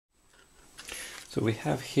So we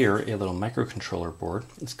have here a little microcontroller board.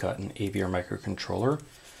 It's got an AVR microcontroller,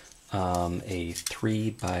 a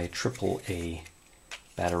 3x AAA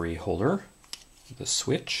battery holder, the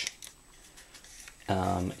switch,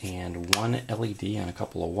 and one LED and a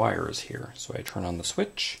couple of wires here. So I turn on the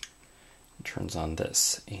switch, it turns on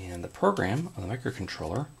this, and the program on the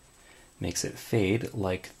microcontroller makes it fade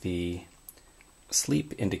like the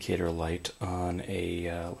sleep indicator light on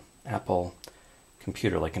a Apple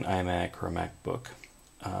computer, like an iMac or a MacBook.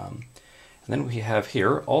 And then we have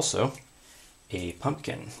here also a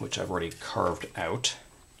pumpkin, which I've already carved out,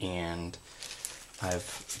 and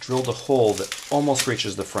I've drilled a hole that almost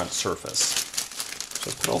reaches the front surface.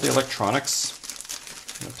 So I put all the electronics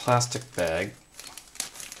in a plastic bag,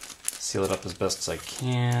 seal it up as best as I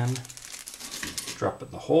can, drop it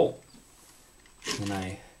in the hole, and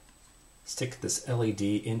I stick this LED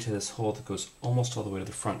into this hole that goes almost all the way to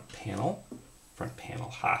the front panel.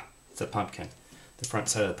 It's a pumpkin. The front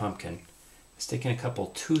side of the pumpkin. I stick in a couple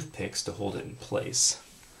toothpicks to hold it in place.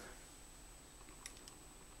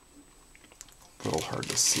 A little hard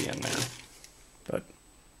to see in there, but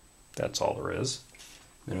that's all there is.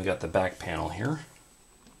 Then we got the back panel here.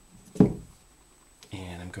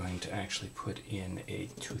 And I'm going to actually put in a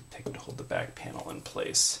toothpick to hold the back panel in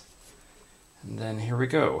place. And then here we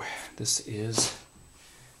go. This is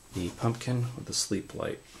the pumpkin with the sleep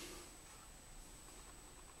light.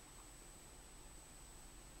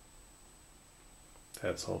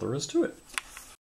 That's all there is to it.